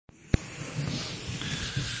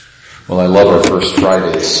Well, I love our First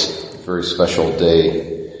Fridays, very special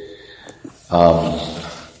day.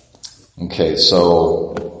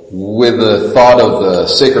 So with the thought of the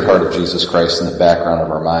Sacred Heart of Jesus Christ in the background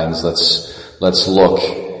of our minds, let's look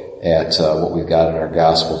at what we've got in our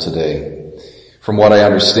gospel today. From what I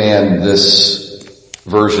understand, this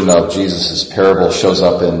version of Jesus' parable shows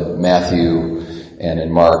up in Matthew and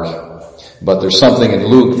in Mark, but there's something in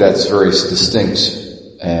Luke that's very distinct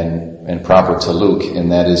and proper to Luke,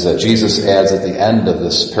 and that is that Jesus adds at the end of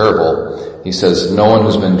this parable, he says, "No one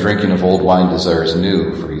who's been drinking of old wine desires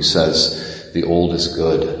new, for he says, the old is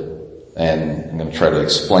good." And I'm going to try to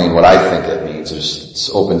explain what I think it means. It's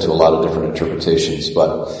open to a lot of different interpretations,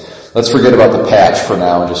 but let's forget about the patch for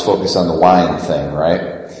now and just focus on the wine thing,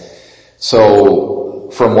 right? So,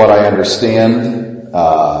 from what I understand,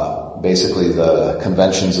 basically the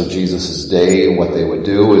conventions of Jesus' day, what they would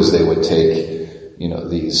do is they would take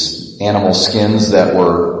these animal skins that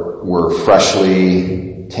were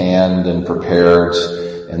freshly tanned and prepared,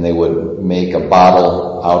 and they would make a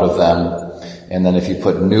bottle out of them. And then if you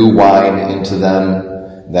put new wine into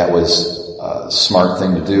them, that was a smart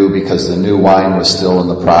thing to do because the new wine was still in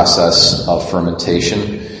the process of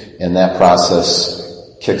fermentation, and that process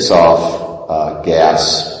kicks off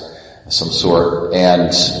gas of some sort.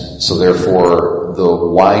 And so therefore the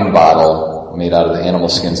wine bottle made out of the animal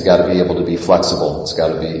skin's got to be able to be flexible. It's got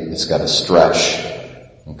to stretch.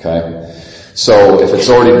 Okay? So if it's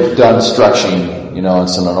already done stretching,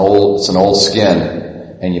 it's an old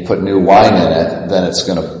skin, and you put new wine in it, then it's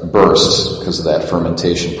going to burst because of that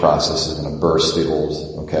fermentation process is going to burst the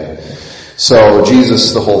old. Okay? So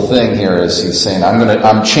Jesus, the whole thing here is he's saying,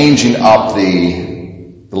 I'm changing up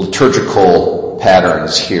the liturgical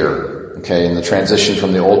patterns here. Okay, in the transition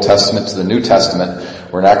from the Old Testament to the New Testament,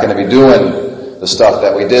 we're not going to be doing the stuff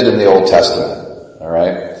that we did in the Old Testament.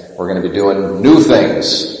 Alright? We're going to be doing new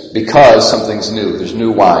things because something's new. There's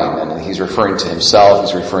new wine, and he's referring to himself,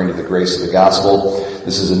 he's referring to the grace of the gospel.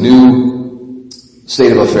 This is a new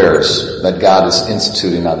state of affairs that God is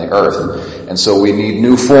instituting on the earth. And so we need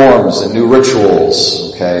new forms and new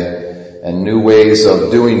rituals, okay, and new ways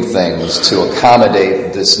of doing things to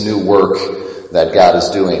accommodate this new work that God is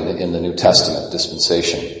doing in the New Testament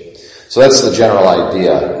dispensation. So that's the general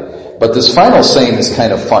idea. But this final saying is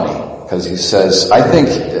kind of funny, because he says, I think,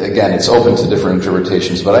 again, it's open to different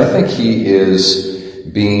interpretations, but I think he is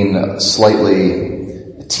being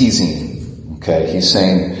slightly teasing. Okay, he's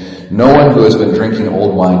saying, no one who has been drinking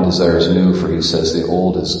old wine desires new, for he says the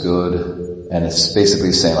old is good, and it's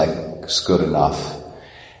basically saying like, it's good enough.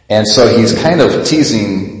 And so he's kind of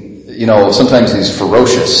teasing, sometimes he's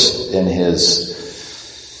ferocious in his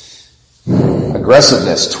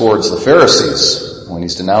aggressiveness towards the Pharisees when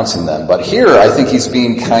he's denouncing them. But here, I think he's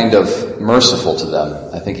being kind of merciful to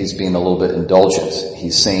them. I think he's being a little bit indulgent.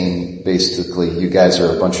 He's saying, basically, you guys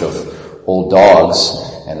are a bunch of old dogs,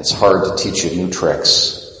 and it's hard to teach you new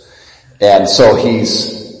tricks. And so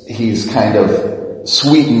he's kind of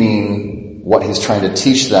sweetening what he's trying to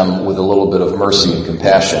teach them with a little bit of mercy and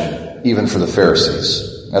compassion, even for the Pharisees.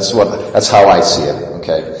 That's how I see it,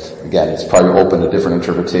 okay? Again, it's probably open to different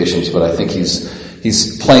interpretations, but I think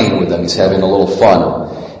he's playing with them, he's having a little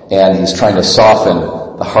fun, and he's trying to soften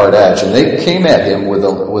the hard edge. And they came at him with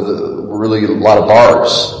a really lot of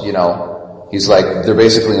bars, He's like, they're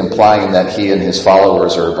basically implying that he and his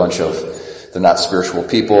followers are a bunch of, they're not spiritual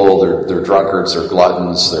people, they're drunkards, they're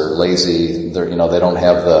gluttons, they're lazy, they don't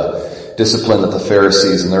have the discipline that the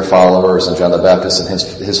Pharisees and their followers and John the Baptist and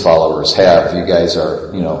his followers have. You guys are,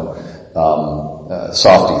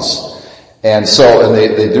 softies. And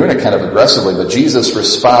they're doing it kind of aggressively, but Jesus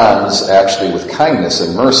responds actually with kindness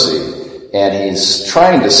and mercy, and he's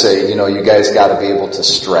trying to say, you guys gotta be able to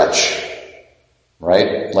stretch,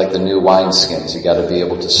 right? Like the new wineskins, you gotta be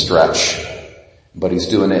able to stretch. But he's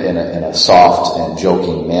doing it in a soft and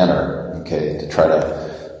joking manner, okay, to try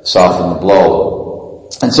to soften the blow.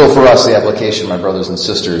 And so for us, the application, my brothers and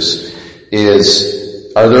sisters,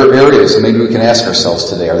 is, are there areas, and maybe we can ask ourselves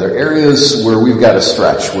today, are there areas where we've got to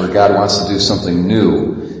stretch, where God wants to do something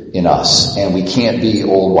new in us, and we can't be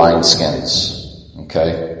old wineskins,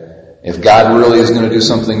 okay? If God really is going to do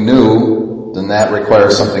something new, then that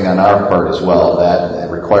requires something on our part as well.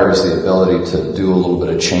 That requires the ability to do a little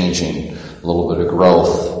bit of changing, a little bit of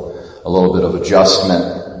growth, a little bit of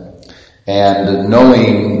adjustment, and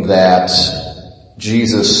knowing that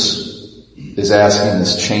Jesus is asking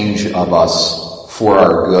this change of us for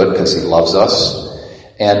our good because he loves us.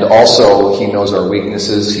 And also he knows our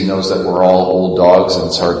weaknesses. He knows that we're all old dogs and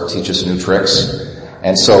it's hard to teach us new tricks.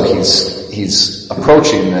 And so he's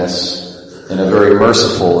approaching this in a very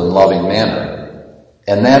merciful and loving manner.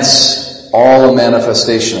 And that's all a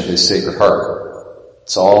manifestation of his Sacred Heart.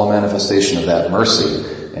 It's all a manifestation of that mercy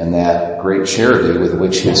and that great charity with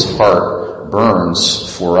which his heart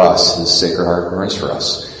burns for us, his Sacred Heart burns for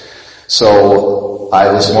us. So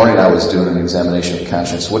this morning I was doing an examination of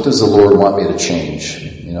conscience. What does the Lord want me to change?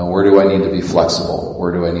 Where do I need to be flexible?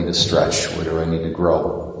 Where do I need to stretch? Where do I need to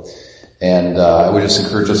grow? And I would just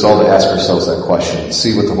encourage us all to ask ourselves that question and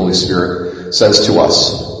see what the Holy Spirit says to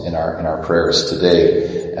us in our prayers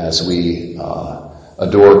today as we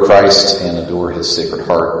adore Christ and adore his Sacred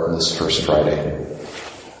Heart on this First Friday.